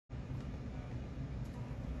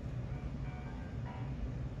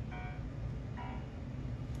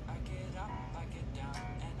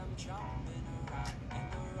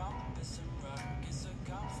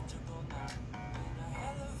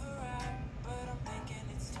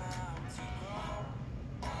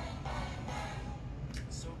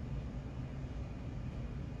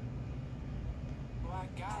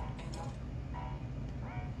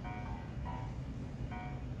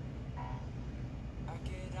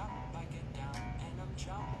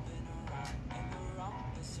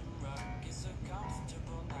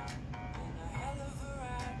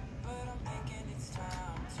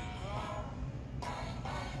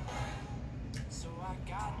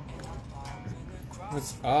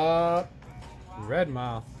What's up, Red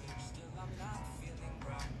Mile?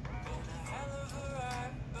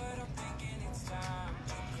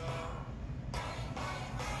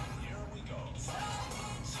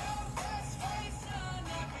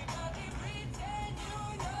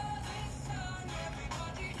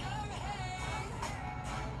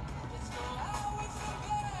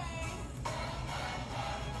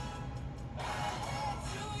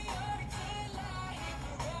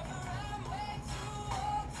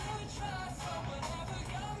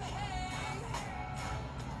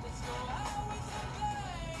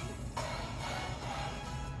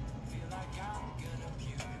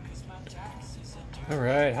 All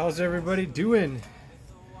right, how's everybody doing?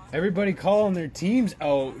 Everybody calling their teams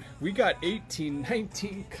out. We got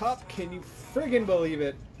 18-19 Cup. Can you friggin' believe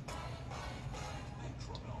it?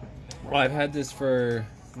 Well, I've had this for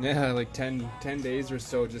like 10 days or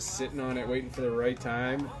so, just sitting on it, waiting for the right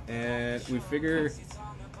time, and we figure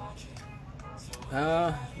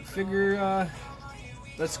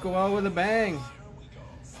let's go out with a bang.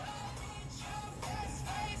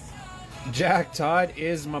 Jack Todd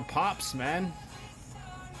is my pops, man.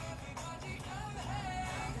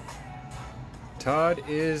 Todd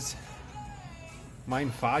is mein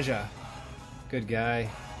Faja. Good guy.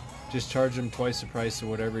 Just charge him twice the price of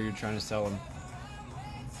whatever you're trying to sell him.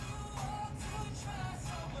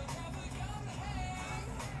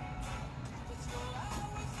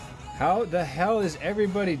 How the hell is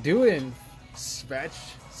everybody doing? Svetch.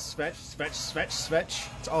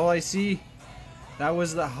 That's all I see. That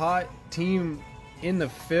was the hot team in the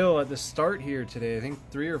fill at the start here today. I think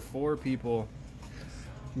 3 or 4 people.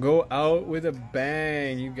 Go out with a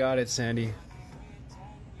bang. You got it, Sandy.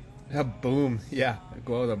 A boom. Yeah,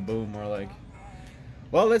 go out with a boom, more like.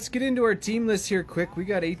 Well, let's get into our team list here quick. We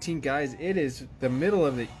got 18 guys. It is the middle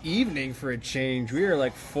of the evening for a change. We are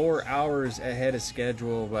like 4 hours ahead of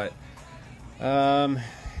schedule, but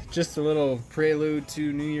just a little prelude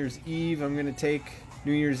to New Year's Eve. I'm going to take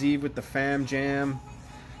New Year's Eve with the fam jam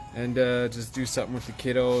and just do something with the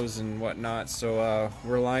kiddos and whatnot. So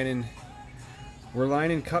we're lining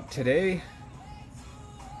Cup today,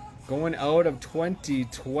 going out of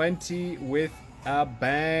 2020 with a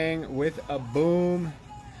bang, with a boom,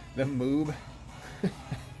 the moob.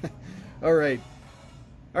 All right,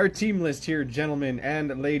 our team list here, gentlemen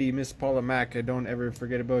and lady, Miss Paula Mack. I don't ever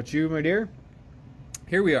forget about you, my dear.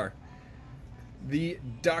 Here we are. The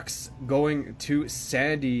Ducks going to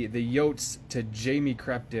Sandy, the Yotes to Jamie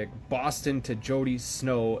Kreptic, Boston to Jody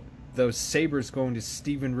Snow, the Sabres going to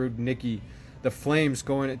Steven Rudnicki, the Flames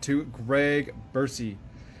going to Greg Bursey.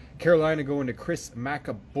 Carolina going to Chris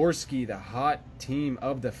Makaborski, the hot team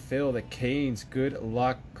of the fill, the Canes. Good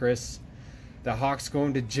luck, Chris. The Hawks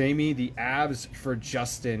going to Jamie. The Avs for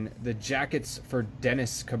Justin. The Jackets for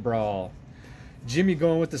Dennis Cabral. Jimmy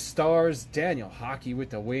going with the Stars. Daniel Hockey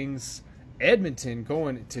with the Wings. Edmonton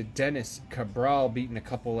going to Dennis Cabral, beating a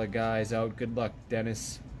couple of guys out. Good luck,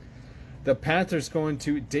 Dennis. The Panthers going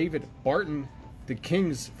to David Barton. The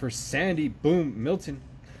Kings for Sandy Boom Milton.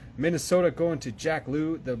 Minnesota going to Jack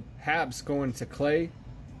Lou. The Habs going to Clay.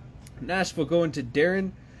 Nashville going to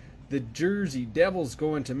Darren. The Jersey Devils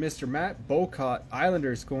going to Mr. Matt. Bocott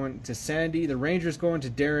Islanders going to Sandy. The Rangers going to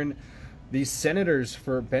Darren. The Senators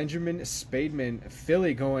for Benjamin Spademan.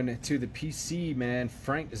 Philly going to the PC man,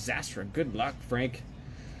 Frank Zastra. Good luck, Frank.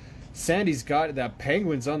 Sandy's got the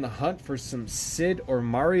Penguins on the hunt for some Sid or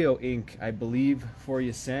Mario ink, I believe, for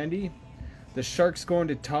you, Sandy. The Sharks going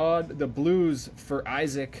to Todd. The Blues for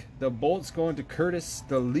Isaac. The Bolts going to Curtis.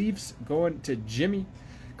 The Leafs going to Jimmy.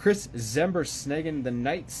 Chris Zember snagging the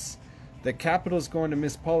Knights. The Capitals going to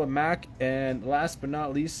Miss Paula Mack. And last but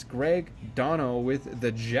not least, Greg Dono with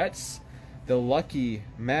the Jets. The lucky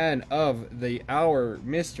man of the hour,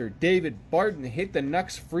 Mr. David Barton, hit the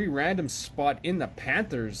Nucks free random spot in the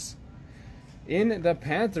Panthers. In the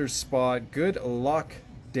Panthers spot. Good luck,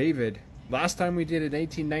 David. Last time we did an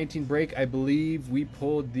 18-19 break, I believe we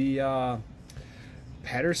pulled the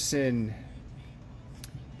Patterson,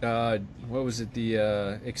 what was it, the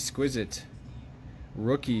Exquisite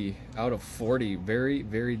rookie out of 40. Very,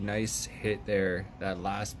 very nice hit there, that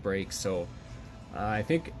last break. So I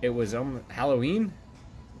think it was Halloween.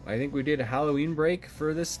 I think we did a Halloween break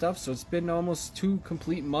for this stuff. So it's been almost 2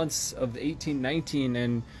 complete months of 18-19,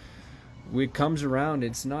 and it comes around.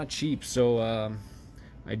 It's not cheap. So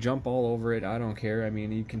I jump all over it. I don't care. I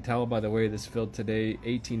mean, you can tell by the way this filled today.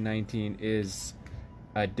 1819 is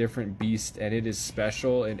a different beast, and it is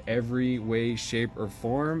special in every way, shape, or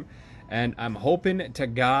form. And I'm hoping to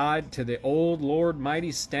God, to the old Lord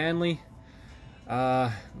Mighty Stanley,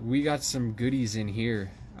 we got some goodies in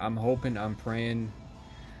here. I'm hoping, I'm praying.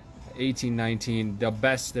 1819, the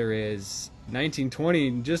best there is.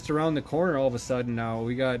 1920, just around the corner all of a sudden now.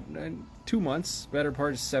 We got 2 months, better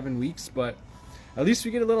part of 7 weeks, but at least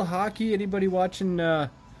we get a little hockey. Anybody watching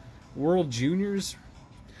World Juniors?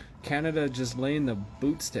 Canada just laying the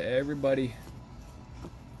boots to everybody.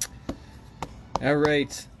 All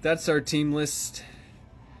right, that's our team list.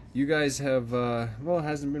 You guys have, well, it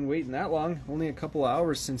hasn't been waiting that long. Only a couple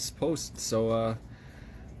hours since post, so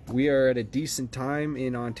we are at a decent time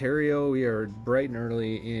in Ontario. We are bright and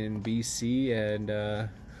early in BC, and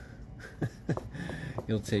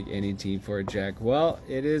you'll take any team for it, Jack. Well,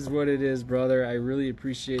 it is what it is, brother. I really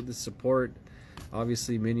appreciate the support.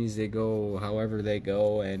 Obviously, minis, they go however they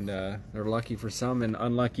go, and they're lucky for some and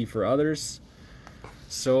unlucky for others.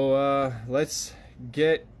 So let's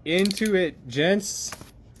get into it, gents.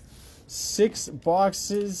 6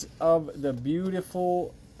 boxes of the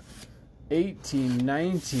beautiful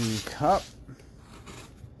 1819 Cup.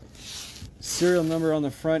 Serial number on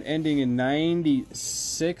the front ending in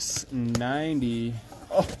 9690.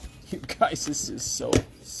 Oh, you guys, this is so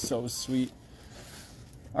sweet.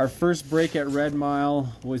 Our first break at Red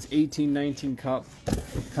Mile was 1819 Cup,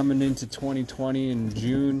 coming into 2020 in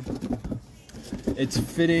June. It's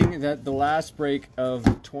fitting that the last break of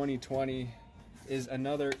 2020 is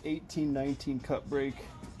another 1819 Cup break.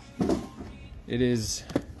 It is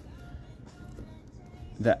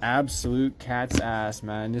the absolute cat's ass,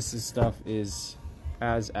 man. Stuff is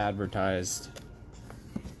as advertised.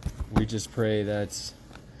 We just pray that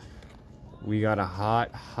we got a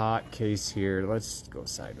hot case here. Let's go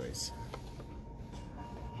sideways.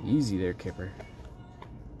 Easy there, Kipper.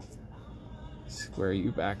 Square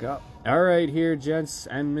you back up. All right, here, gents,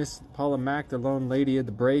 and Miss Paula Mack, the lone lady of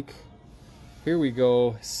the break. Here we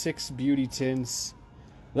go. 6 beauty tins.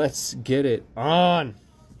 Let's get it on.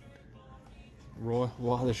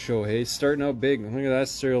 Wow, the show, hey, starting out big. Look at that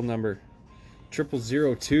serial number,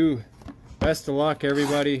 0002. Best of luck,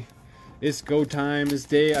 everybody. It's go time. This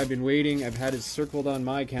day I've been waiting. I've had it circled on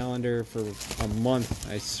my calendar for a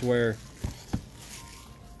month, I swear.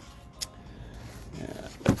 Yeah,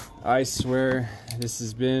 I swear this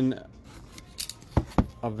has been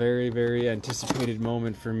a very anticipated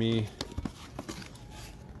moment for me.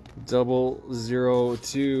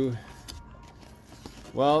 002.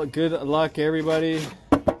 Well, good luck, everybody.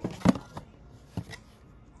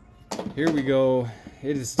 Here we go.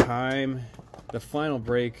 It is time. The final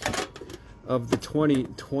break of the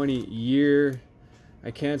 2020 year.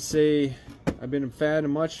 I can't say I've been a fan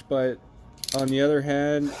of much, but on the other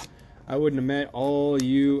hand, I wouldn't have met all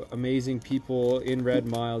you amazing people in Red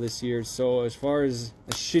Mile this year. So as far as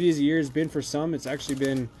shitty as the year has been for some, it's actually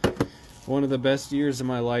been one of the best years of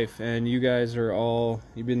my life. And you guys are all,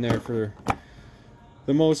 you've been there for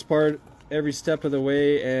the most part every step of the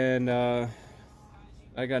way, and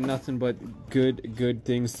I got nothing but good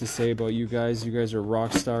things to say about you guys. You guys are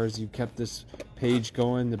rock stars. You kept this page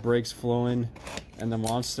going, the breaks flowing, and the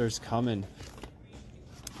monsters coming.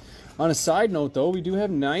 On a side note, though, we do have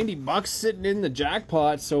 90 bucks sitting in the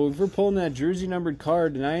jackpot, so if we're pulling that jersey numbered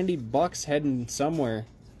card, 90 bucks heading somewhere.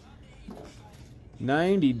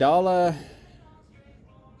 $90.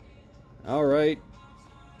 All right,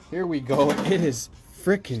 here we go. It is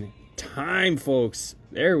freaking time, folks.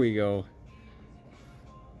 There we go.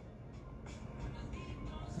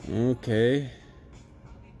 Okay.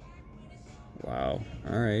 Wow.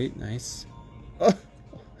 All right, nice. Oh.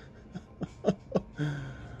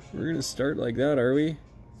 We're gonna start like that, are we?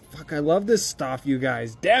 Fuck, I love this stuff, you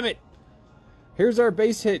guys. Damn it. Here's our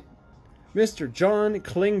base hit. Mr. John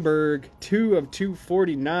Klingberg, 2 of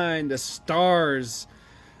 249. The Stars.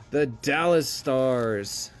 The Dallas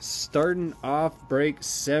Stars. Starting off break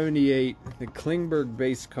 78. The Klingberg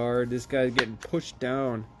base card. This guy's getting pushed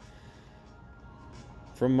down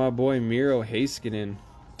from my boy Miro Heiskanen.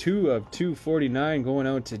 2 of 249 going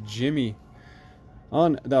out to Jimmy.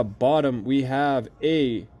 On the bottom, we have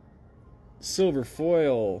a silver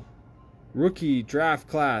foil rookie draft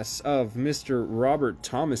class of Mr. Robert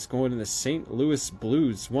Thomas going to the St. Louis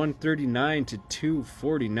Blues. 139 to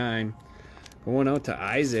 249. Going out to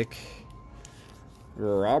Isaac.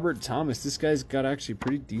 Robert Thomas. This guy's got actually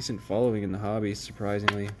pretty decent following in the hobby,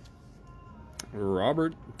 surprisingly.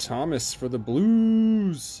 Robert Thomas for the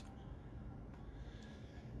Blues.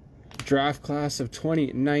 Draft class of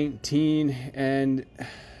 2019. And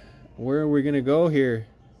where are we going to go here?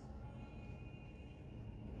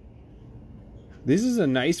 This is a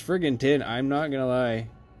nice friggin' tin, I'm not gonna lie.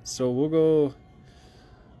 So we'll go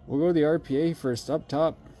the RPA first up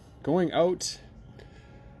top. Going out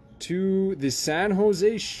to the San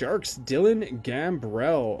Jose Sharks, Dylan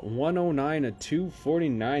Gambrell,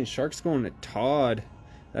 109/249. Sharks going to Todd.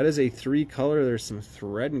 That is a 3 color. There's some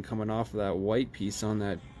threading coming off of that white piece on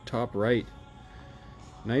that top right.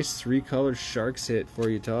 Nice 3 color Sharks hit for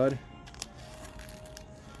you, Todd.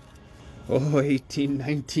 Oh,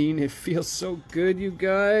 18/19. It feels so good, you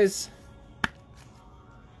guys.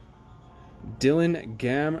 Dylan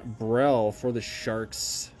Gambrell for the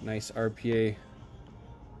Sharks. Nice RPA.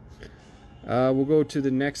 We'll go to the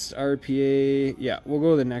next RPA. Yeah, we'll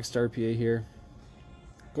go to the next RPA here.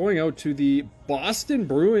 Going out to the Boston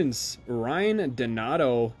Bruins, Ryan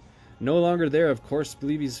Donato. No longer there, of course.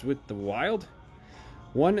 Believe he's with the Wild.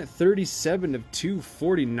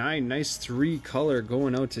 137/249. Nice 3 color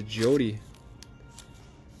going out to Jody.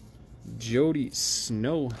 Jody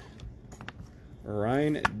Snow.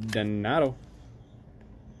 Ryan Donato.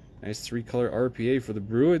 Nice 3 color RPA for the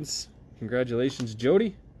Bruins. Congratulations,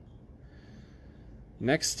 Jody.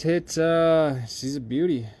 Next hit, she's a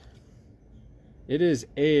beauty. It is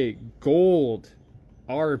a gold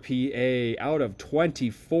RPA out of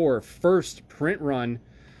 24. First print run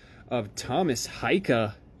of Thomas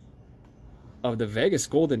Heika of the Vegas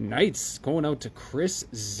Golden Knights. Going out to Chris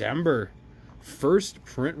Zember. First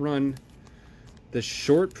print run. The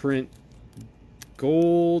short print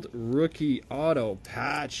gold rookie auto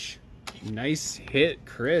patch. Nice hit,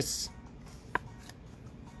 Chris.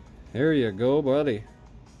 There you go, buddy.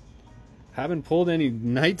 Haven't pulled any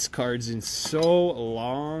Knights cards in so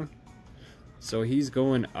long. So he's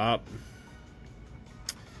going up.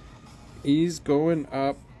 He's going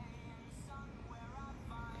up.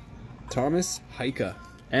 Thomas Heika.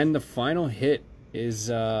 And the final hit is,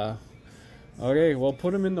 okay, well,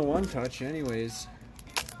 put him in the 1-touch anyways.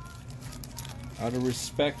 Out of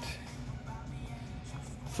respect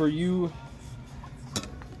for you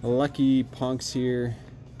lucky punks here.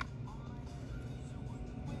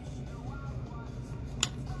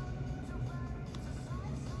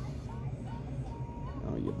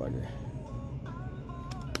 Oh, you bugger.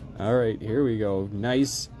 All right, here we go.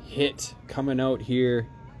 Nice hit coming out here.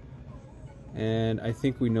 And I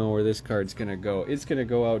think we know where this card's going to go. It's going to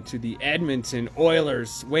go out to the Edmonton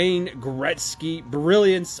Oilers. Wayne Gretzky,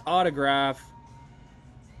 Brilliance autograph.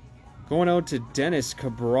 Going out to Dennis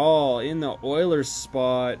Cabral in the Oilers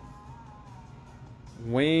spot.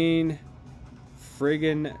 Wayne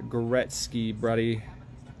friggin' Gretzky, buddy.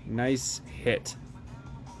 Nice hit.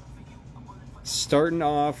 Starting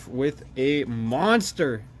off with a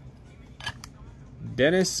monster.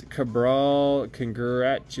 Dennis Cabral,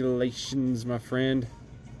 congratulations, my friend.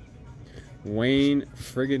 Wayne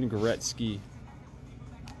friggin' Gretzky.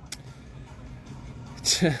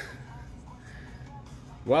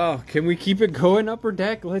 Wow, can we keep it going, Upper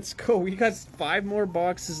Deck? Let's go. We got 5 more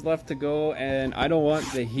boxes left to go, and I don't want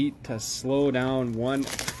the heat to slow down one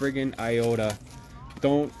friggin' iota.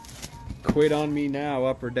 Don't quit on me now,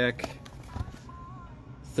 Upper Deck.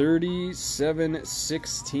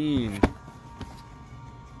 37-16.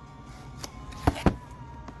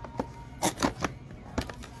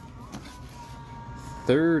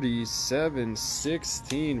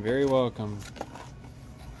 $37.16. Very welcome.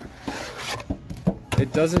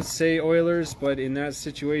 It doesn't say Oilers, but in that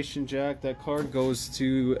situation, Jack, that card goes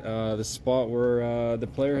to the spot where the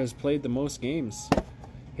player has played the most games.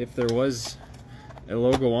 If there was a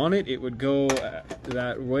logo on it, it would go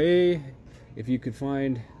that way. If you could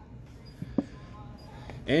find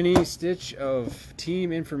any stitch of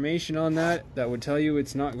team information on that, that would tell you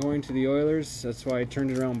it's not going to the Oilers. That's why I turned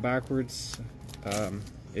it around backwards.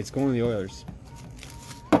 It's going to the Oilers.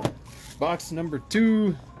 Box number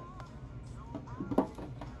 2.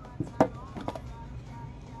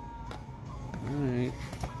 Alright.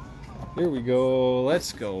 Here we go.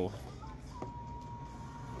 Let's go.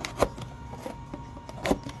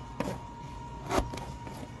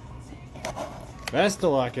 Best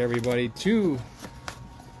of luck, everybody.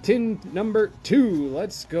 Tin number 2.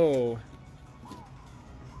 Let's go.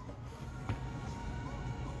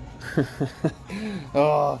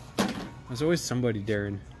 Oh, there's always somebody,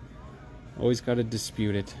 Darren. Always got to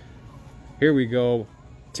dispute it. Here we go.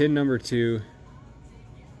 Tin number 2.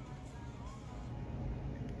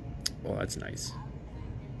 Oh, that's nice.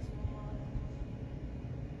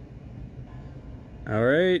 All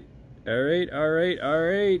right.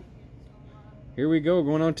 Here we go.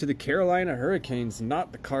 Going on to the Carolina Hurricanes.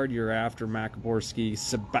 Not the card you're after, Macaborski.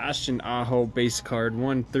 Sebastian Aho base card.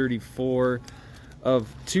 134 of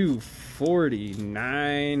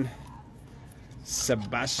 249.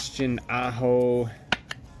 Sebastian Aho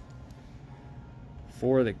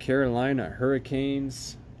for the Carolina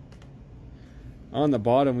Hurricanes. On the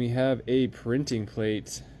bottom we have a printing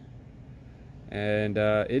plate, and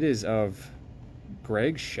it is of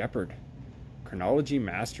Greg Shepard. Chronology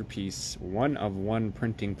Masterpiece, 1/1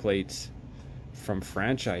 printing plate from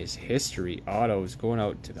franchise history. Autos going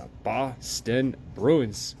out to the Boston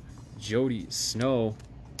Bruins. Jody Snow,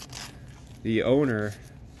 the owner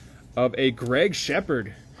of a Greg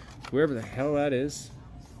Shepard, whoever the hell that is.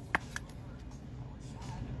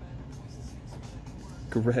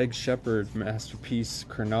 Greg Shepard Masterpiece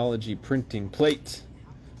Chronology printing plate.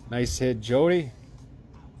 Nice hit, Jody.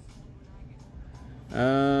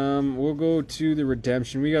 We'll go to the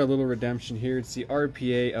redemption. We got a little redemption here. It's the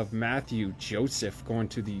RPA of Matthew Joseph going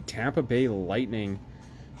to the Tampa Bay Lightning.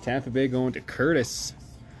 Tampa Bay going to Curtis.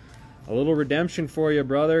 A little redemption for you,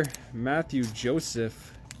 brother. Matthew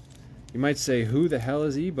Joseph. You might say, who the hell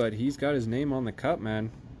is he? But he's got his name on the cup,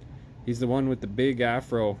 man. He's the one with the big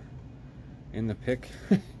afro in the pic.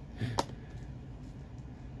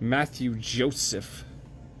 Matthew Joseph.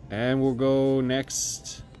 And we'll go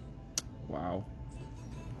next. Wow.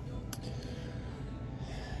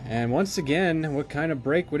 And once again, what kind of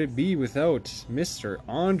break would it be without Mr.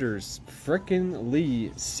 Anders frickin'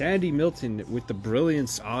 Lee? Sandy Milton with the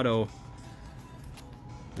Brilliance auto.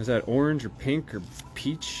 Is that orange or pink or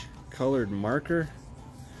peach colored marker?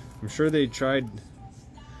 I'm sure they tried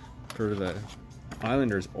for the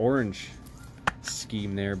Islanders orange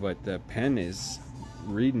scheme there, but the pen is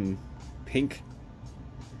reading pink.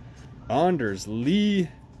 Anders Lee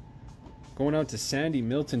going out to Sandy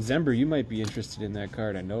Milton. Zember, you might be interested in that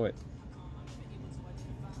card. I know it.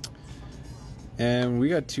 And we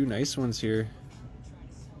got two nice ones here.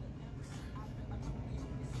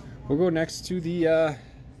 We'll go next to the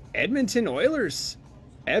Edmonton Oilers.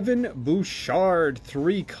 Evan Bouchard,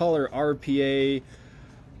 3-color RPA.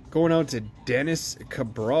 Going out to Dennis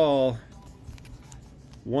Cabral.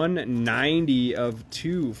 190 of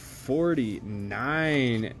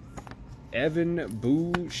 249. Evan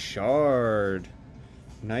Bouchard.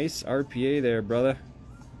 Nice RPA there, brother.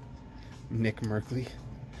 Nick Merkley.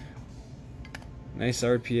 Nice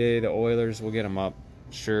RPA. The Oilers will get him up.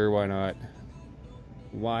 Sure, why not?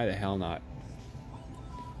 Why the hell not?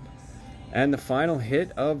 And the final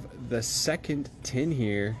hit of the second tin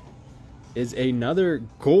here is another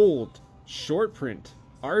gold short print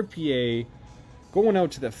RPA going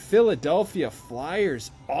out to the Philadelphia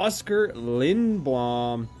Flyers. Oscar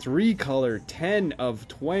Lindblom, 3-color, 10 of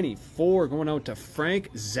 24, going out to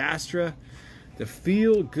Frank Zastra. The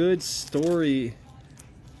feel-good story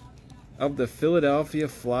of the Philadelphia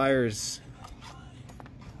Flyers.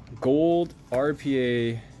 Gold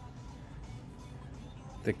RPA.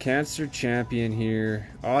 The cancer champion here.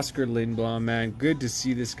 Oscar Lindblom, man. Good to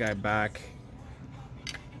see this guy back.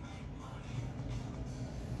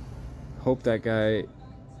 Hope that guy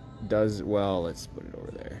does well. Let's put it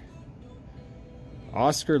over there.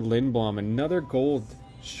 Oscar Lindblom, another gold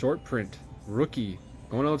short print rookie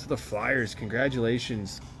going out to the Flyers.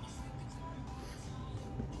 Congratulations.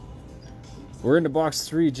 We're into box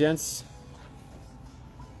 3, gents.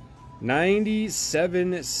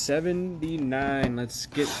 97.79. Let's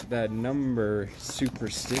get that number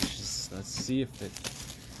superstitious. Let's see if it...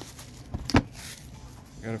 I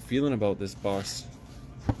got a feeling about this box.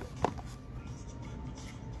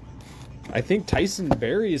 I think Tyson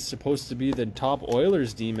Barrie is supposed to be the top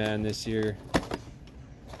Oilers D-man this year.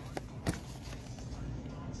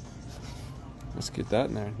 Let's get that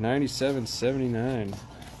in there. 97.79.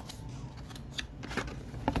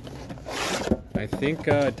 I think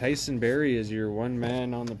Tyson Barrie is your one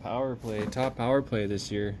man on the power play, top power play this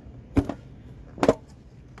year.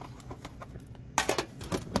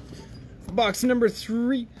 Box number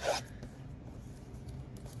 3.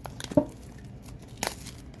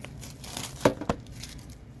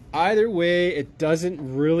 Either way, it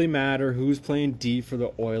doesn't really matter who's playing D for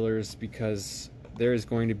the Oilers because there is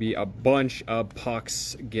going to be a bunch of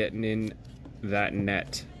pucks getting in that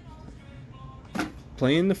net.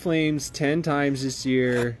 Playing the Flames 10 times this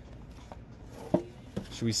year.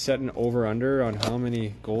 Should we set an over-under on how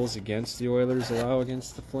many goals against the Oilers allow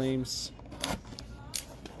against the Flames?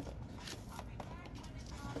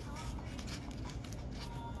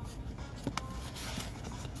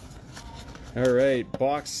 Alright,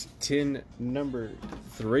 box tin number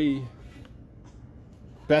 3.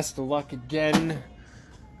 Best of luck again.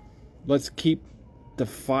 Let's keep the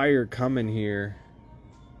fire coming here.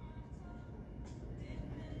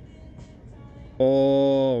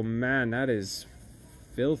 Oh man, that is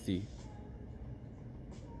filthy.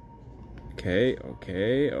 Okay.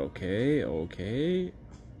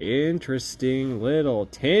 Interesting little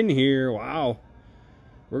tin here. Wow.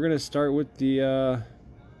 We're gonna start with the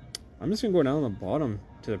I'm just gonna go down the bottom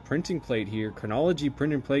to the printing plate here. Chronology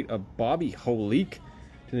printing plate of Bobby Holik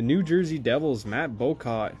to the New Jersey Devils, Matt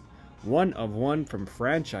Bocott. 1 of 1 from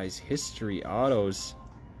Franchise History Autos.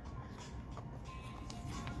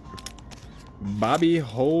 Bobby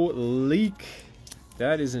Holik.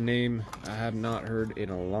 That is a name I have not heard in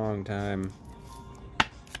a long time.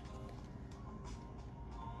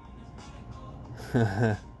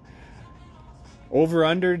 Over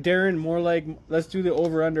under, Darren, more like, let's do the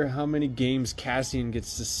over under how many games Cassian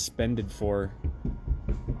gets suspended for.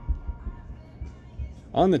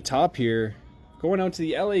 On the top here, going out to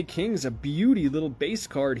the LA Kings, a beauty little base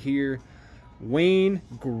card here. Wayne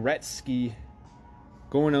Gretzky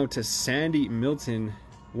going out to Sandy Milton,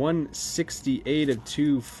 168 of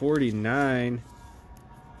 249.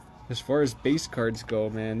 As far as base cards go,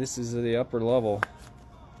 man, this is the upper level.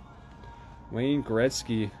 Wayne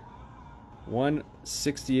Gretzky,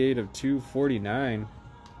 168 of 249.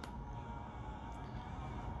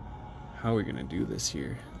 How are we gonna do this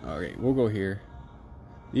here? Alright, we'll go here.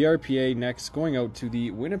 The RPA next, going out to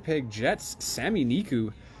the Winnipeg Jets, Sami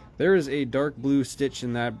Niku. There is a dark blue stitch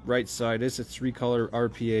in that right side. It's a 3-color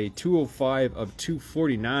RPA, 205 of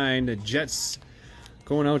 249. The Jets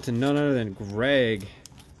going out to none other than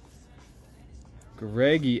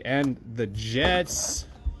Greggy and the Jets.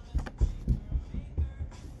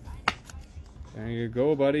 There you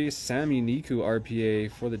go, buddy. Sami Niku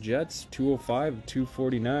RPA for the Jets, 205 of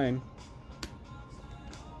 249.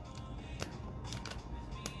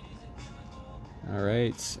 All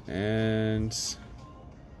right, and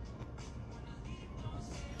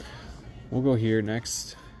we'll go here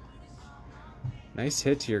next. Nice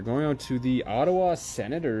hit here. Going out to the Ottawa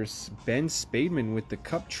Senators, Ben Spademan with the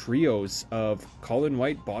Cup trios of Colin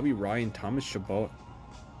White, Bobby Ryan, Thomas Chabot.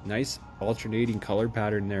 Nice alternating color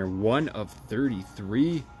pattern there. 1 of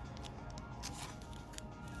 33.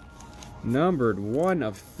 Numbered 1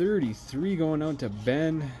 of 33 going out to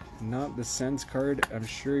Ben. Not the Sens card I'm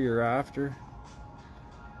sure you're after.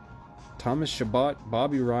 Thomas Chabot,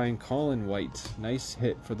 Bobby Ryan, Colin White. Nice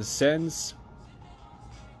hit for the Sens.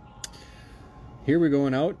 Here we're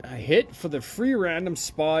going out. A hit for the free random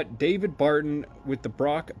spot. David Barton with the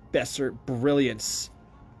Brock Besser Brilliance.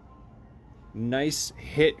 Nice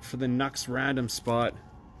hit for the Nux random spot.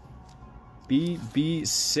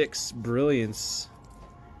 BB6 Brilliance.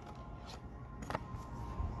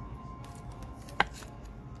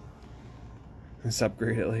 Let's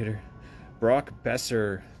upgrade it later. Brock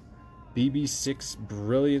Besser. BB6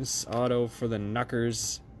 Brilliance auto for the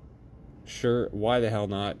Knuckers. Sure, why the hell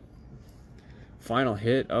not? Final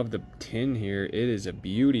hit of the tin here. It is a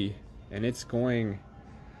beauty. And it's going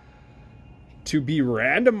to be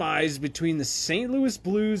randomized between the St. Louis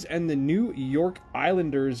Blues and the New York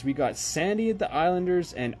Islanders. We got Sandy at the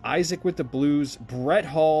Islanders and Isaac with the Blues. Brett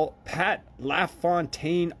Hall, Pat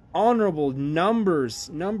LaFontaine, honorable numbers.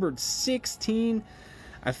 Numbered 16.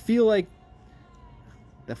 I feel like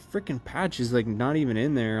the freaking patch is like not even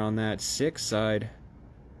in there on that 6 side.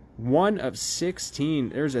 1 of 16.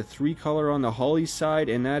 There's a 3-color on the Holly side,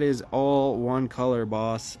 and that is all 1 color,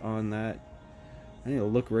 boss, on that. I need to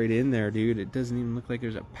look right in there, dude. It doesn't even look like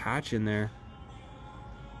there's a patch in there.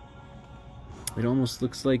 It almost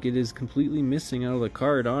looks like it is completely missing out of the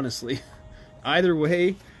card, honestly. Either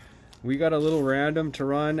way, we got a little random to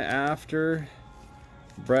run after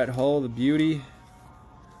Brett Hull, the beauty.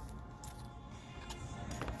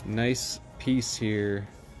 Nice piece here.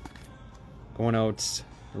 Going out,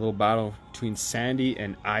 a little battle between Sandy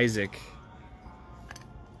and Isaac.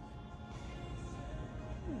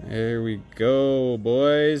 There we go,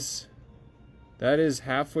 boys. That is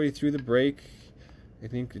halfway through the break. I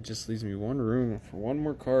think it just leaves me one room for one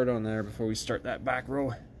more card on there before we start that back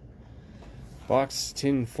row. Box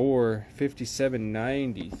tin 4,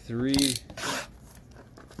 5793.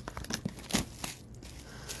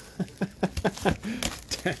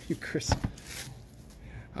 Damn you, Chris.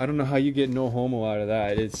 I don't know how you get no homo out of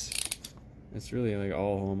that. It's really like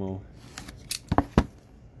all homo.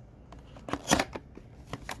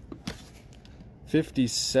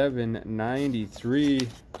 $57.93.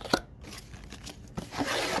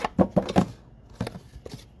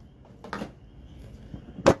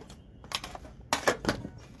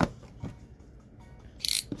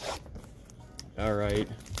 All right.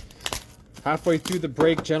 Halfway through the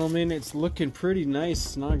break, gentlemen. It's looking pretty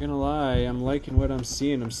nice, not gonna lie. I'm liking what I'm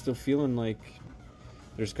seeing. I'm still feeling like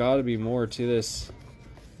there's got to be more to this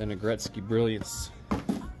than a Gretzky Brilliance.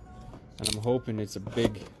 And I'm hoping it's a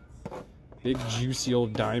big Big juicy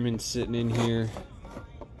old diamond sitting in here.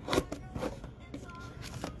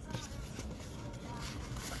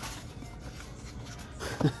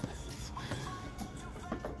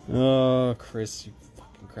 Oh, Chris, you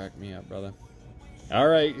fucking crack me up, brother. All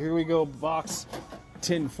right, here we go. Box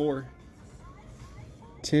tin 4.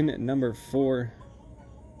 Tin number 4.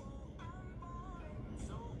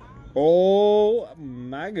 Oh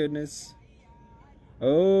my goodness.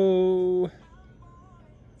 Oh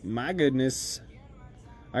my goodness.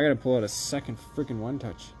 I gotta pull out a second freaking one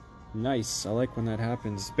touch. Nice. I like when that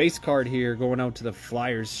happens. Base card here going out to the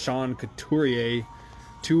Flyers. Sean Couturier.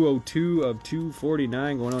 202 of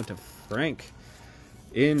 249 going out to Frank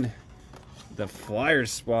in the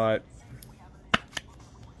Flyers spot.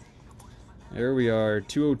 There we are.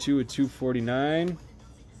 202 of 249.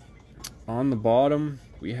 On the bottom,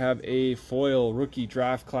 we have a foil rookie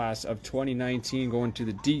draft class of 2019 going to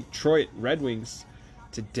the Detroit Red Wings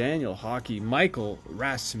to Daniel Hockey. Michael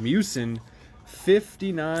Rasmussen,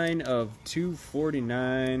 59 of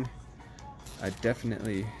 249. I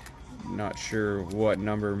definitely not sure what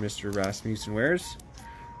number Mr. Rasmussen wears.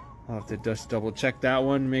 I'll have to just double check that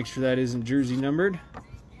one, make sure that isn't jersey numbered.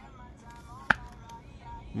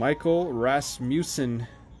 Michael Rasmussen,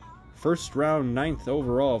 first round, 9th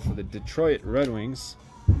overall for the Detroit Red Wings.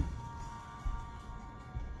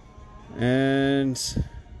 And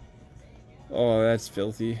oh, that's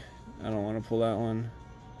filthy. I don't want to pull that one.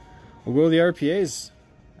 We'll go to the RPAs.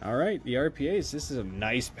 All right, the RPAs. This is a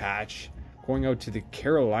nice patch going out to the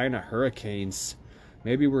Carolina Hurricanes.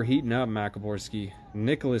 Maybe we're heating up, Macaborski.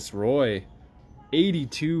 Nicholas Roy,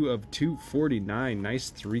 82 of 249.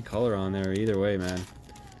 Nice 3-color on there either way, man.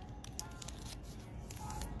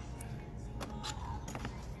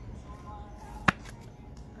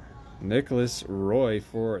 Nicholas Roy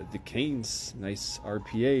for the Canes. Nice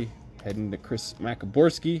RPA. Heading to Chris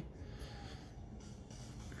Macaborski.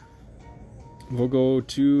 We'll go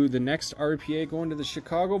to the next RPA, going to the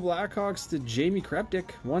Chicago Blackhawks, to Jamie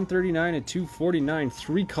Kreptic. 139 of 249.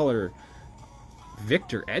 3-color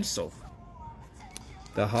Victor Edsel.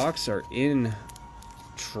 The Hawks are in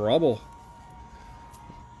trouble.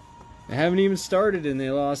 They haven't even started and they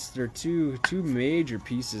lost their two major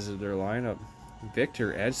pieces of their lineup.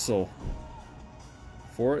 Victor Edsel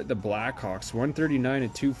for the Blackhawks. 139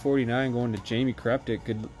 of 249 going to Jamie Kreptic.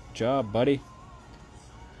 Good job, buddy.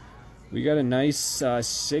 We got a nice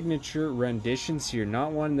signature renditions here.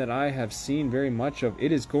 Not one that I have seen very much of.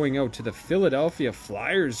 It is going out to the Philadelphia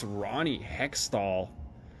Flyers, Ronnie Hextall.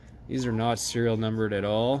 These are not serial numbered at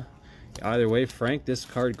all. Either way, Frank, this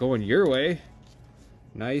card going your way.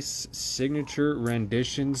 Nice signature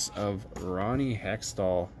renditions of Ronnie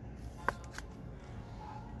Hextall.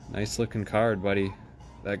 Nice looking card, buddy.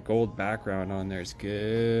 That gold background on there is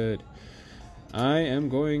good. I am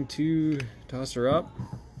going to toss her up.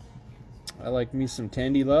 I like me some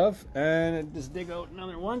Tandy Love. And just dig out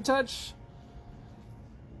another one touch.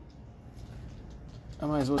 I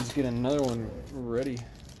might as well just get another one ready.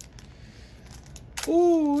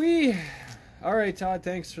 Ooh-wee. All right, Todd,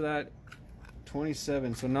 thanks for that.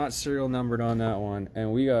 27, so not serial numbered on that one.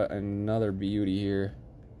 And we got another beauty here.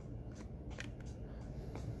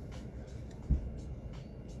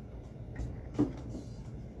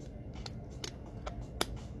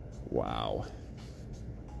 Wow.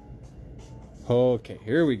 Okay,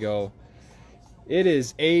 here we go. It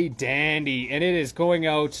is a dandy, and it is going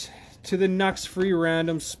out to the Nux Free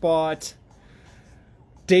Random spot.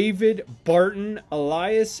 David Barton,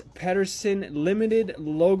 Elias Pettersson, limited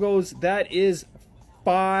logos. That is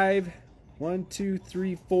 5, 1, 2,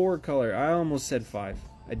 3, 4 color. I almost said 5.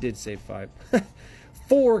 I did say 5.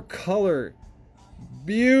 4 color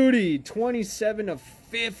beauty. 27 of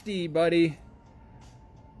 50, buddy.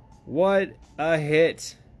 What a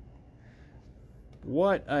hit.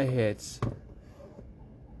 What a hit.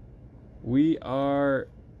 We are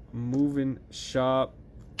moving shop.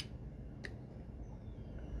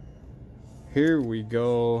 Here we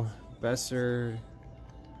go. Besser.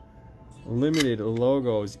 Limited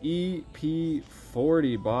logos.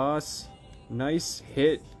 EP40, boss. Nice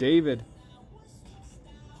hit, David.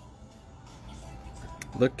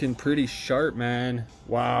 Looking pretty sharp, man.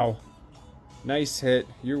 Wow. Nice hit.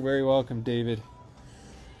 You're very welcome, David.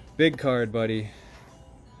 Big card, buddy.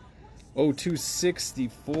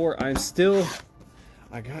 0264. I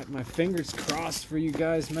got my fingers crossed for you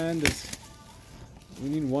guys, man. We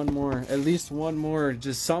need one more. At least one more.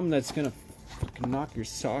 Just something that's going to fucking knock your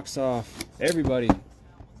socks off. Everybody.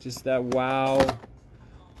 Just that wow.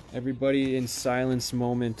 Everybody in silence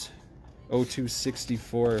moment.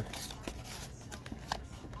 0264.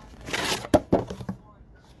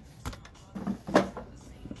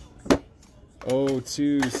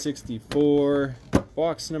 0264.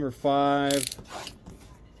 Box number 5.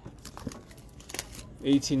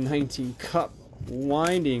 1819 Cup.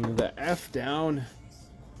 Winding the F down.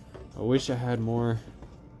 I wish I had more.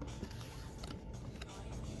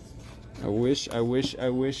 I wish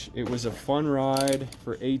it was a fun ride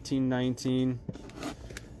for 1819.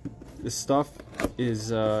 This stuff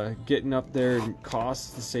is getting up there in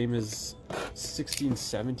cost the same as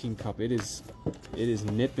 1617 Cup. It is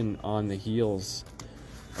nipping on the heels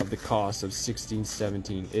of the cost of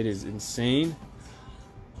 1617. It is insane,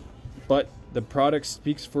 but the product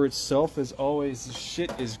speaks for itself as always. This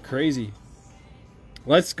shit is crazy.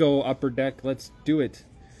 Let's go Upper Deck. Let's do it.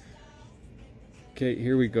 Okay,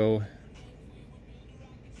 here we go.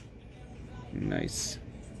 Nice.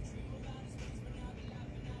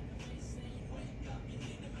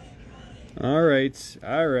 All right.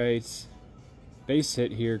 Base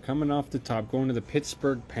hit here, coming off the top, going to the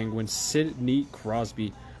Pittsburgh Penguins, Sidney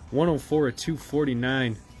Crosby, 104 of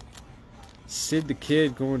 249. Sid the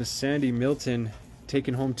Kid going to Sandy Milton,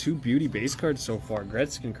 taking home 2 beauty base cards so far.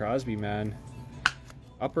 Gretzky and Crosby, man.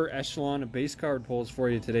 Upper echelon of base card pulls for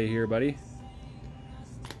you today here, buddy.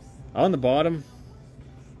 On the bottom,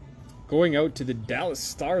 going out to the Dallas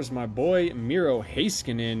Stars, my boy Miro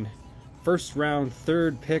Heiskanen. First round,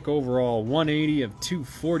 3rd pick overall, 180 of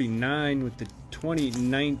 249 with the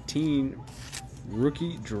 2019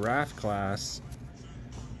 rookie draft class.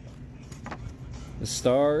 The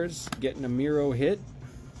Stars getting a Miro hit.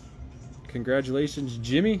 Congratulations,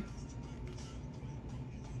 Jimmy.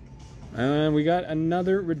 And we got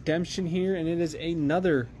another redemption here, and it is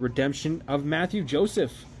another redemption of Matthew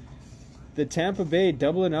Joseph. The Tampa Bay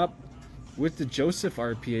doubling up with the Joseph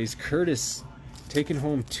RPAs. Curtis taking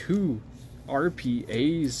home 2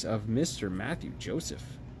 RPAs of Mr. Matthew Joseph.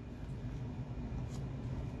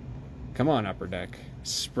 Come on, Upper Deck.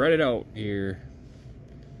 Spread it out here.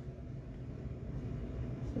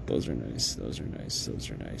 Those are nice. Those are nice. Those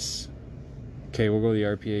are nice. Okay, we'll go to the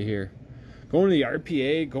RPA here. Going to the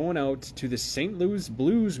RPA, going out to the St. Louis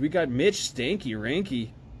Blues. We got Mitch Stanky Ranky.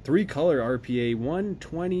 3-color RPA,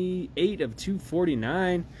 128 of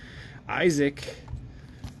 249. Isaac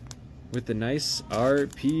with the nice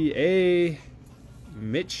RPA.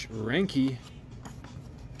 Mitch Ranky.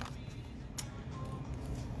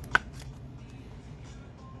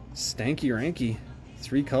 Stanky Ranky.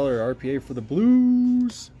 3-color RPA for the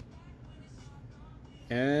Blues.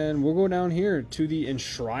 And we'll go down here to the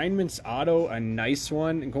Enshrinements Auto, a nice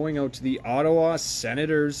one. Going out to the Ottawa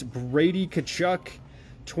Senators, Brady Tkachuk,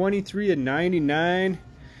 23 of 99.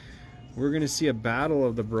 We're going to see a battle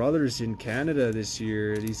of the brothers in Canada this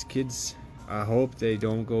year. These kids, I hope they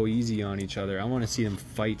don't go easy on each other. I want to see them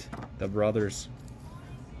fight, the brothers.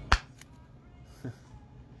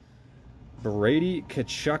 Brady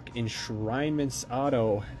Tkachuk, Enshrinements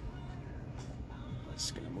Auto.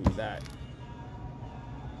 Just going to move that.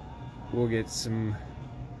 We'll get some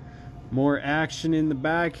more action in the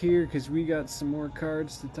back here because we got some more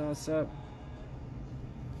cards to toss up.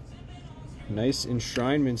 Nice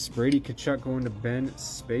enshrinements. Brady Tkachuk going to Ben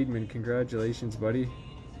Spademan. Congratulations, buddy.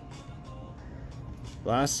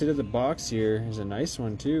 Last hit of the box here is a nice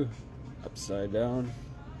one too. Upside down.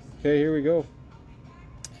 Okay, here we go.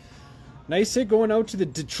 Nice hit going out to the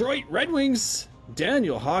Detroit Red Wings.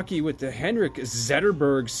 Daniel Hockey with the Henrik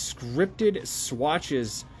Zetterberg scripted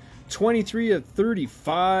swatches. 23 of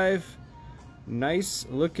 35. Nice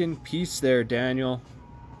looking piece there, Daniel.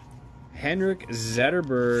 Henrik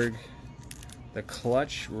Zetterberg, the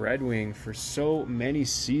clutch Red Wing for so many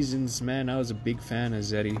seasons. Man, I was a big fan of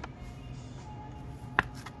Zeddy.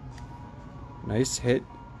 Nice hit.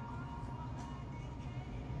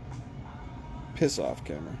 Piss off,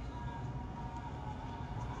 camera.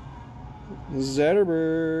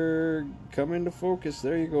 Zetterberg, come into focus.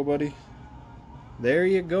 There you go, buddy. There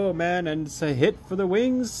you go, man, and it's a hit for the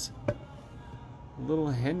Wings. A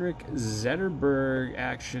little Henrik Zetterberg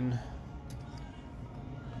action.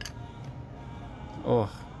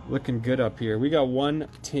 Oh, looking good up here. We got 1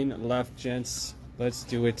 tin left, gents. Let's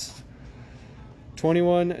do it.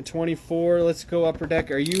 21-24. Let's go, Upper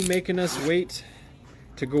Deck. Are you making us wait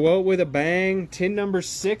to go out with a bang? Tin number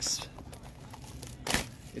 6.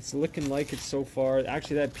 It's looking like it so far.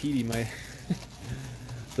 Actually, that Petey,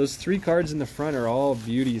 those 3 cards in the front are all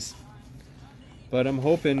beauties. But I'm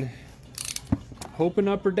hoping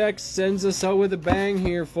Upper Deck sends us out with a bang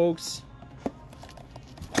here, folks.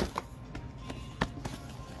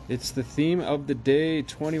 It's the theme of the day,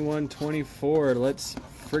 21-24. Let's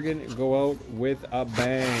friggin' go out with a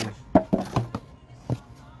bang.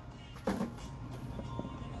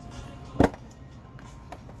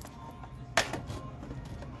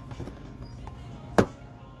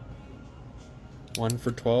 1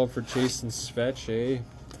 for 12 for Chase and Svetch, eh?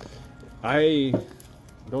 I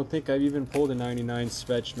don't think I've even pulled a 99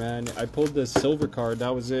 Svetch, man. I pulled the silver card,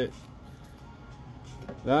 that was it.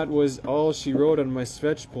 That was all she wrote on my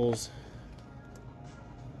Svetch pulls.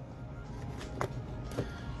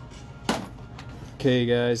 Okay,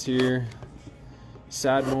 guys, here.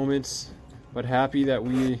 Sad moments, but happy that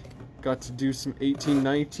we got to do some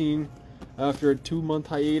 18-19 after a 2-month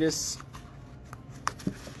hiatus.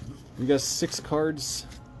 We got 6 cards.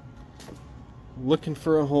 Looking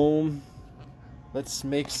for a home. Let's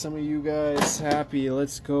make some of you guys happy.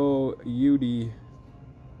 Let's go, Udi.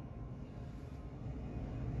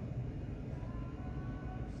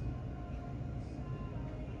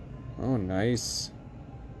 Oh, nice.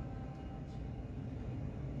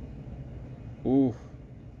 Ooh.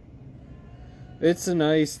 It's a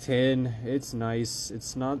nice tin. It's nice.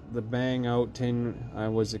 It's not the bang out tin I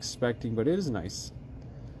was expecting, but it is nice.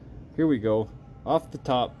 Here we go. Off the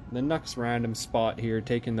top, the next random spot here,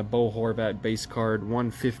 taking the Bo Horvat base card,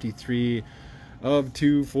 153 of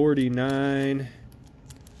 249.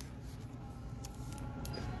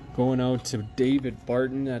 Going out to David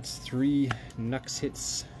Barton. That's 3 Nux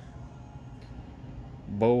hits.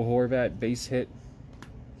 Bo Horvat base hit.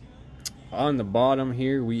 On the bottom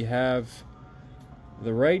here, we have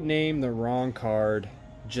the right name, the wrong card.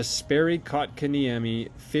 Jesperi Kotkaniemi,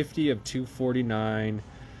 50 of 249.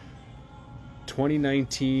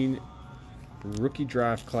 2019 rookie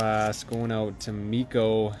draft class, going out to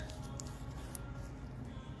Miko.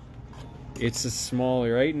 It's a small,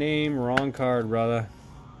 right name, wrong card, brother.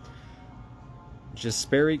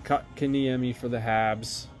 Jesperi Kotkaniemi for the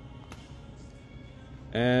Habs.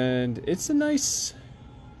 And it's a nice...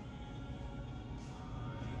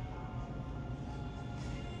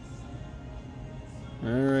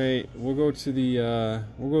 Alright, we'll go to the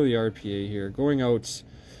RPA here. Going out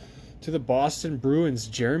to the Boston Bruins,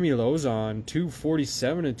 Jeremy Lauzon,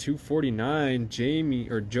 247 and 249.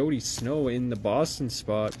 Jody Snow in the Boston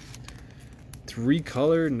spot.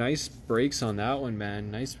 3-color, nice breaks on that one, man.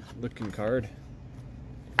 Nice looking card.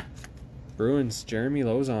 Bruins, Jeremy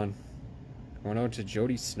Lauzon. Going out to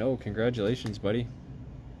Jody Snow. Congratulations, buddy.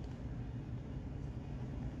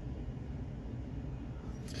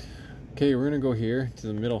 Okay, we're going to go here to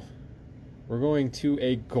the middle. We're going to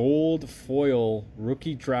a gold foil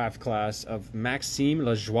rookie draft class of Maxime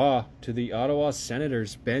Lajoie to the Ottawa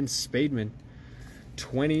Senators, Ben Spademan.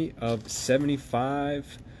 20 of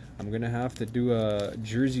 75. I'm going to have to do a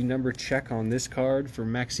jersey number check on this card for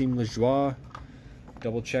Maxime Lajoie.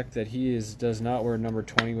 Double check that he does not wear number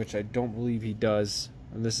 20, which I don't believe he does.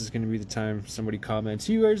 And this is going to be the time somebody comments,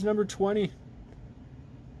 he wears number 20.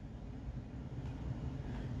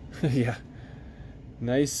 Yeah.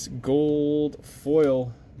 Nice gold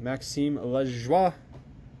foil, Maxime Lajoie.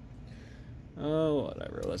 Oh,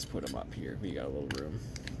 whatever. Let's put him up here. We got a little room.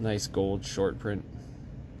 Nice gold short print.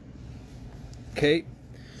 Okay.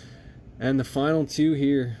 And the final 2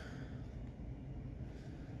 here.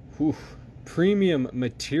 Whew. Premium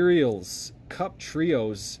Materials Cup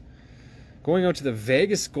Trios. Going out to the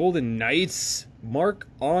Vegas Golden Knights.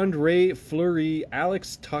 Marc-Andre Fleury,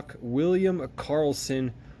 Alex Tuch, William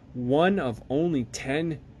Karlsson. 1 of only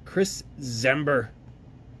 10, Chris Zember.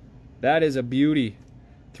 That is a beauty.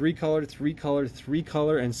 3-color, 3-color,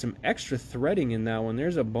 3-color, and some extra threading in that one.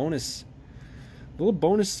 There's a bonus, little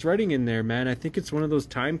bonus threading in there, man. I think it's one of those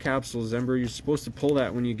time capsules, Zember. You're supposed to pull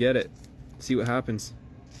that when you get it. See what happens.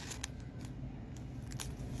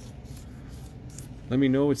 Let me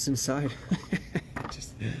know what's inside.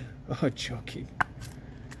 Joking.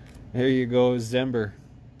 There you go, Zember.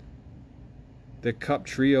 The Cup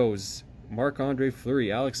Trios, Marc-Andre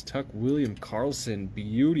Fleury, Alex Tuch, William Karlsson,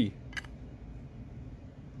 beauty.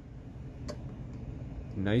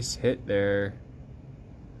 Nice hit there.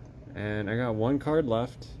 And I got 1 card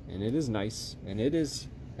left, and it is nice. And it is,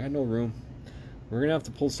 I got no room. We're going to have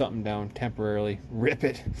to pull something down temporarily. Rip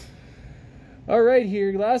it. All right,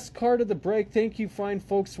 here, last card of the break. Thank you, fine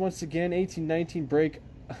folks, once again. 18-19 break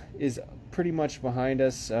is pretty much behind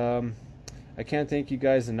us. I can't thank you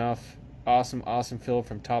guys enough. Awesome, awesome fill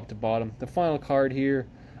from top to bottom. The final card here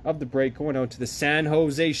of the break going out to the San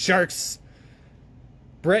Jose Sharks.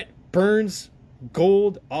 Brett Burns,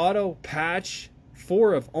 gold auto patch,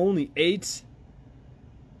 4 of only 8.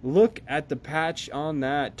 Look at the patch on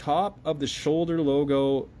that. Top of the shoulder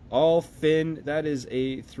logo, all fin. That is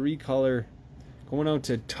a 3-color. Going out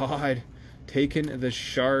to Todd, taking the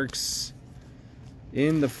Sharks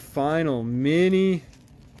in the final mini.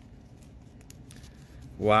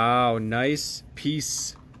 Wow, nice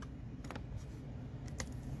piece.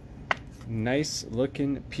 Nice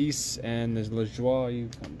looking piece. And there's Lajoie, you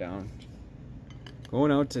come down.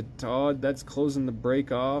 Going out to Todd. That's closing the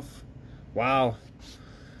break off. Wow.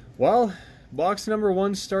 Well, box number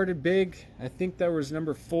 1 started big. I think that was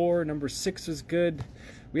number 4. Number 6 was good.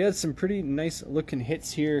 We had some pretty nice looking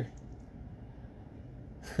hits here.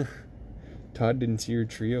 Todd didn't see your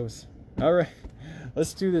trios. All right,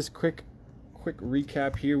 let's do this quick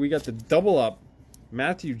recap here. We got the double up.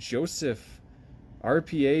 Matthew Joseph,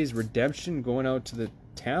 RPA's redemption going out to the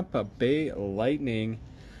Tampa Bay Lightning.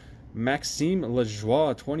 Maxime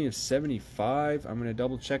Lajoie, 20 of 75. I'm going to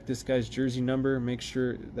double check this guy's jersey number, make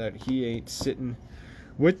sure that he ain't sitting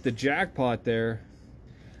with the jackpot there.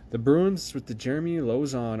 The Bruins with the Jeremy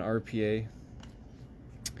Lauzon RPA.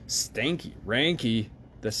 Stanky Ranky,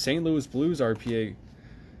 the St. Louis Blues RPA.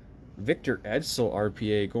 Victor Edsel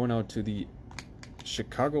RPA going out to the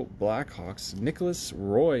Chicago Blackhawks. Nicholas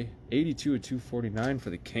Roy, 82 of 249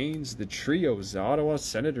 for the Canes. The Trios, the Ottawa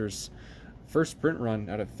Senators. First print run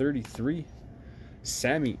out of 33.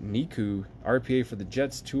 Sammy Niku, RPA for the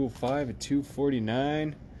Jets, 205 at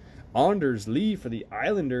 249. Anders Lee for the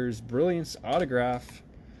Islanders, Brilliance autograph.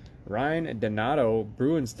 Ryan Donato,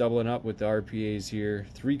 Bruins doubling up with the RPAs here.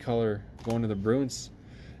 3-color going to the Bruins.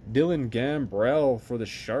 Dylan Gambrell for the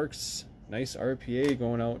Sharks. Nice RPA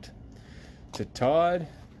going out to Todd.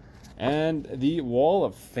 And the Wall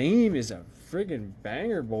of Fame is a friggin'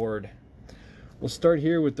 banger board. We'll start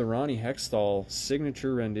here with the Ronnie Hextall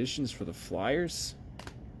signature renditions for the Flyers.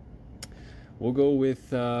 We'll go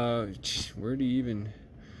with where do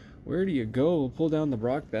you go? We'll pull down the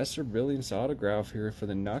Brock Besser Brilliance autograph here for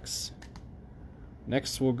the Nucks.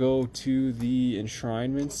 Next we'll go to the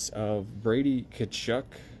enshrinements of Brady Tkachuk,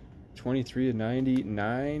 23 of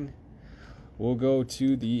 99. We'll go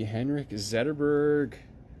to the Henrik Zetterberg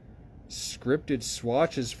scripted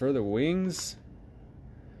swatches for the Wings.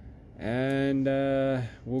 And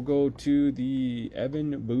we'll go to the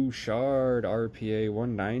Evan Bouchard RPA,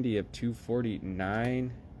 190 of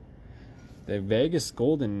 249. The Vegas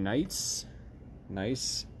Golden Knights.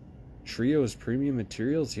 Nice Trios premium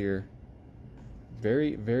materials here.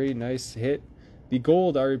 Very, very nice hit. The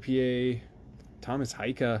gold RPA, Thomas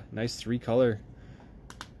Heika. Nice 3-color.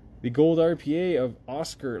 The gold RPA of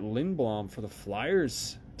Oscar Lindblom for the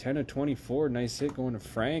Flyers. 10 of 24. Nice hit going to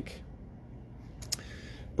Frank.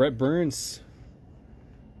 Brett Burns,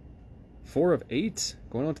 4 of 8,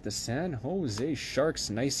 going on to the San Jose Sharks.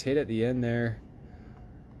 Nice hit at the end there.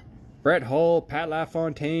 Brett Hull, Pat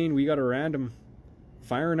LaFontaine, we got a random.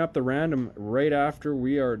 Firing up the random right after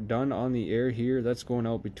we are done on the air here. That's going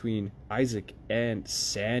out between Isaac and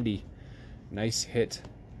Sandy. Nice hit.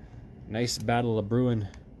 Nice Battle of Bruin.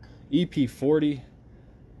 EP40.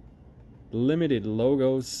 Limited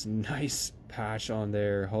logos. Nice patch on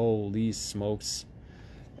there. Holy smokes.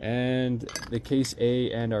 And the case A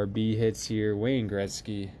and our B hits here. Wayne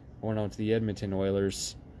Gretzky going out to the Edmonton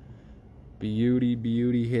Oilers.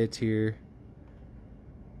 Beauty hit here.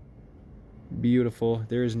 Beautiful.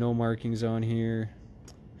 There's no markings on here.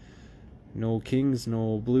 No Kings,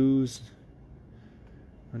 no Blues,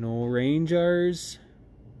 no Rangers.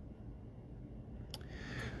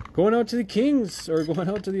 Going out to the Kings, or going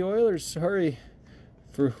out to the Oilers, sorry,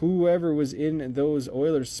 for whoever was in those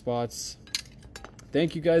Oilers spots.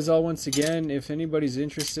 Thank you guys all once again. If anybody's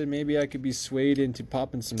interested, maybe I could be swayed into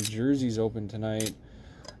popping some jerseys open tonight.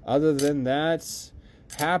 Other than that,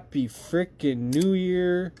 happy frickin' New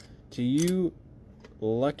Year to you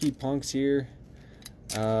lucky punks here.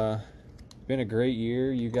 Been a great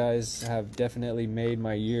year. You guys have definitely made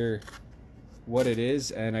my year what it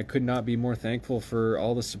is, and I could not be more thankful for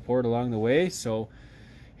all the support along the way. So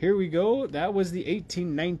here we go. That was the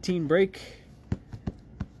 18-19 break.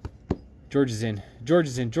 George is in. George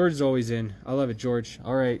is in. George is always in. I love it, George.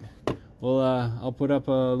 All right. Well, I'll put up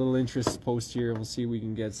a little interest post here. We'll see if we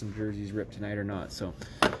can get some jerseys ripped tonight or not. So,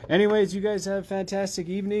 anyways, you guys have a fantastic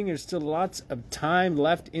evening. There's still lots of time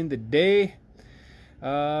left in the day.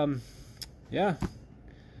 Yeah.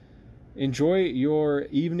 Enjoy your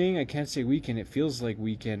evening. I can't say weekend. It feels like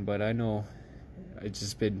weekend, but I know it's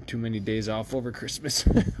just been too many days off over Christmas.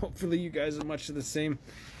 Hopefully you guys are much of the same.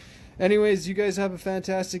 Anyways, you guys have a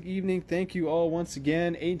fantastic evening. Thank you all once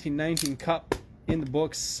again. 18-19 Cup in the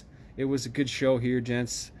books. It was a good show here,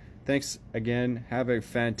 gents. Thanks again. Have a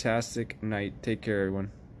fantastic night. Take care,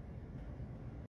 everyone.